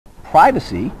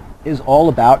Privacy is all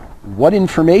about what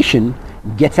information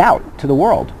gets out to the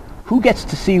world. Who gets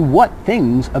to see what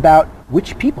things about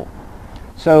which people?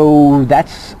 So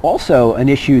that's also an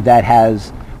issue that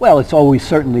has, well, it's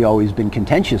certainly always been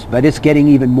contentious, but it's getting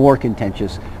even more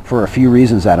contentious for a few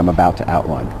reasons that I'm about to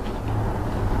outline.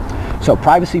 So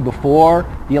privacy before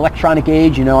the electronic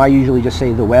age, I usually just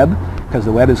say the web, because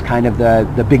the web is kind of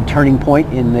the big turning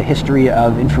point in the history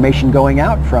of information going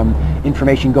out, from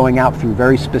information going out through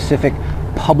very specific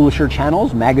publisher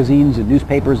channels, magazines and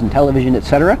newspapers and television,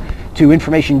 etc., to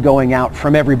information going out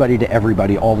from everybody to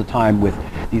everybody all the time with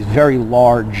these very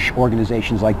large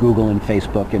organizations like Google and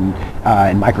Facebook and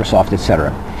Microsoft,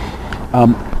 etc.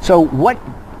 So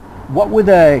what were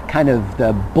the kind of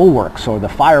the bulwarks or the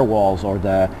firewalls or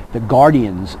the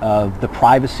guardians of the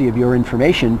privacy of your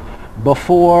information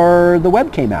before the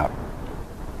web came out?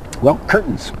 Well,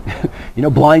 curtains,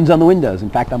 blinds on the windows. In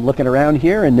fact, I'm looking around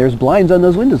here and there's blinds on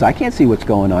those windows. I can't see what's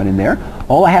going on in there.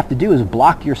 All I have to do is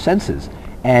block your senses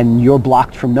and you're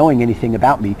blocked from knowing anything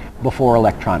about me before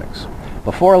electronics.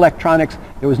 Before electronics,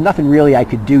 there was nothing really I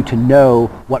could do to know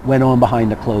what went on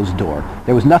behind the closed door.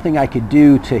 There was nothing I could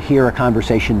do to hear a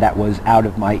conversation that was out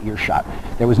of my earshot.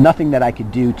 There was nothing that I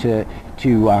could do to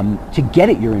get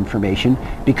at your information,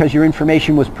 because your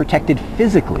information was protected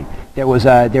physically. There was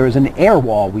an air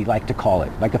wall, we like to call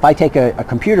it. Like if I take a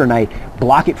computer and I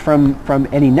block it from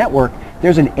any network,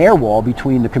 there's an air wall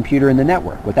between the computer and the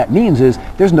network. What that means is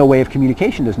there's no way of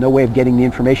communication. There's no way of getting the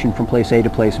information from place A to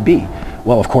place B.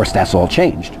 Well, of course, that's all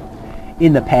changed.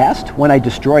 In the past, when I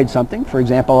destroyed something, for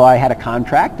example, I had a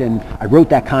contract and I wrote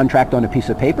that contract on a piece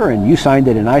of paper and you signed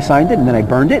it and I signed it and then I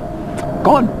burned it,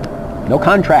 gone. No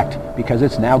contract, because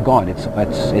it's now gone. It's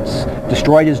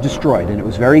destroyed is destroyed, and it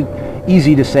was very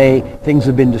easy to say things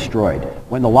have been destroyed.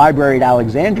 When the library at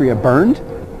Alexandria burned,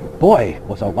 boy,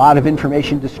 was a lot of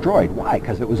information destroyed. Why?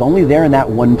 Because it was only there in that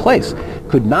one place.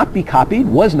 Could not be copied,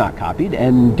 was not copied,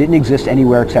 and didn't exist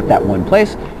anywhere except that one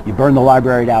place. You burn the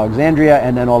library at Alexandria,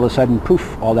 and then all of a sudden,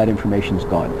 poof, all that information's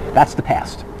gone. That's the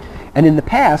past. And in the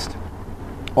past,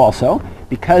 also,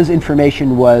 because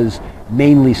information was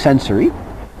mainly sensory,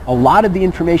 a lot of the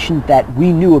information that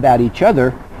we knew about each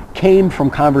other came from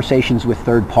conversations with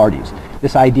third parties.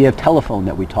 This idea of telephone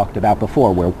that we talked about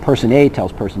before, where person A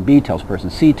tells person B, tells person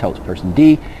C, tells person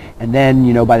D, and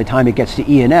then, by the time it gets to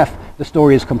E and F, the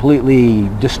story is completely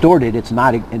distorted. It's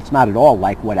not at all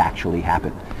like what actually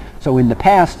happened. So in the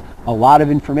past, a lot of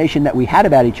information that we had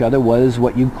about each other was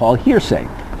what you call hearsay.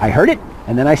 I heard it,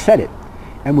 and then I said it.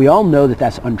 And we all know that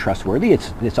that's untrustworthy.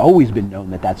 It's always been known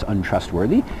that that's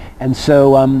untrustworthy. And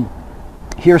so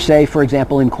hearsay, for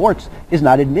example, in courts is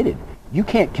not admitted. You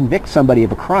can't convict somebody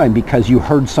of a crime because you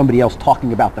heard somebody else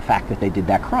talking about the fact that they did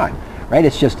that crime, right?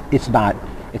 It's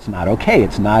not okay.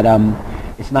 It's not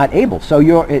able. So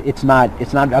it's not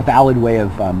a valid way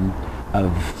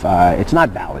it's not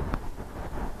valid.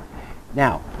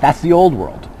 Now, that's the old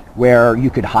world, where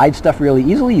you could hide stuff really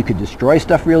easily, you could destroy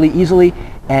stuff really easily,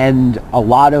 and a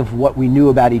lot of what we knew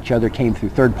about each other came through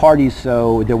third parties,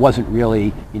 so there wasn't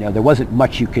really, there wasn't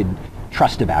much you could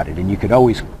trust about it, and you could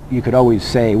always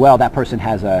say, well, that person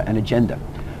has an agenda.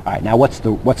 All right, now what's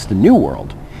the new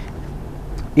world?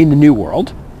 In the new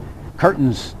world,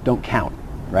 curtains don't count,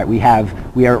 right?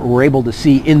 We're able to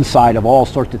see inside of all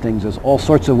sorts of things. There's all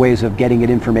sorts of ways of getting at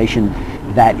information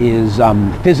that is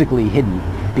physically hidden,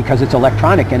 because it's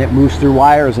electronic and it moves through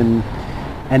wires, and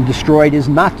destroyed is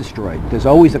not destroyed. There's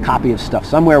always a copy of stuff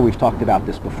somewhere. We've talked about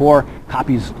this before.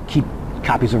 Copies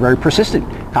are very persistent.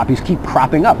 Copies keep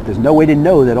cropping up. There's no way to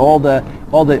know that all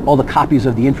the copies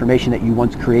of the information that you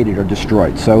once created are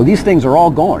destroyed. So these things are all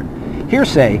gone.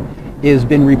 Hearsay has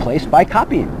been replaced by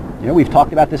copying. We've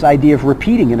talked about this idea of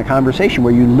repeating in a conversation,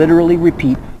 where you literally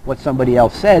repeat what somebody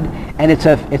else said, and it's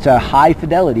a high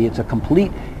fidelity. It's a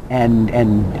complete and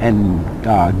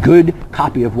good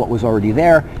copy of what was already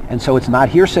there, and so it's not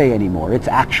hearsay anymore. It's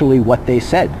actually what they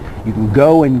said. You can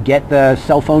go and get the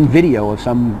cell phone video of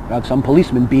some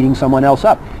policeman beating someone else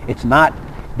up. It's not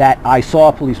that I saw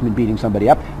a policeman beating somebody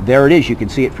up. There it is. You can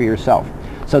see it for yourself.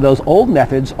 So those old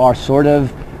methods are sort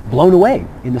of blown away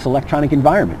in this electronic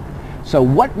environment. So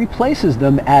what replaces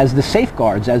them as the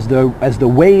safeguards, as the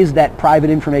ways that private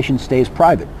information stays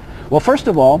private? Well, first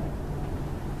of all,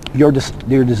 your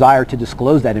desire to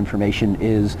disclose that information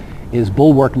is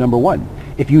bulwark number one.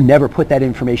 If you never put that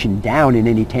information down in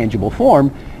any tangible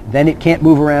form, then it can't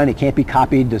move around, it can't be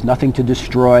copied, there's nothing to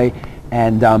destroy,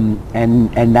 and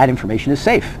that information is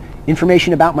safe.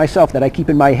 Information about myself that I keep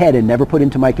in my head and never put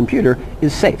into my computer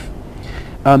is safe.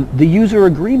 The user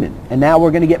agreement, and now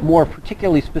we're going to get more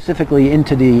particularly specifically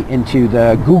into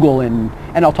the Google and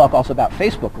I'll talk also about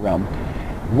Facebook realm.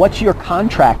 What's your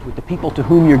contract with the people to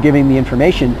whom you're giving the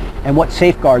information, and what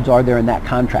safeguards are there in that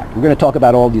contract? We're going to talk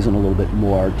about all of these in a little bit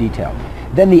more detail.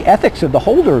 Then the ethics of the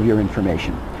holder of your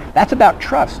information. That's about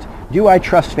trust. Do I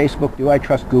trust Facebook? Do I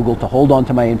trust Google to hold on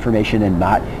to my information and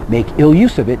not make ill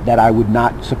use of it that I would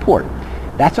not support?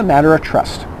 That's a matter of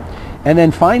trust. And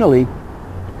then finally,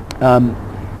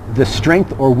 the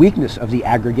strength or weakness of the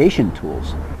aggregation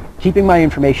tools. Keeping my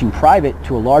information private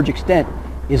to a large extent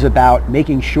is about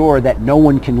making sure that no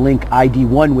one can link ID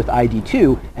 1 with ID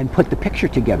 2 and put the picture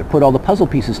together, put all the puzzle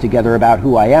pieces together about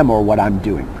who I am or what I'm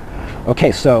doing.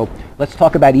 Okay, so let's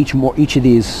talk about each of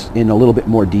these in a little bit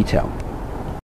more detail.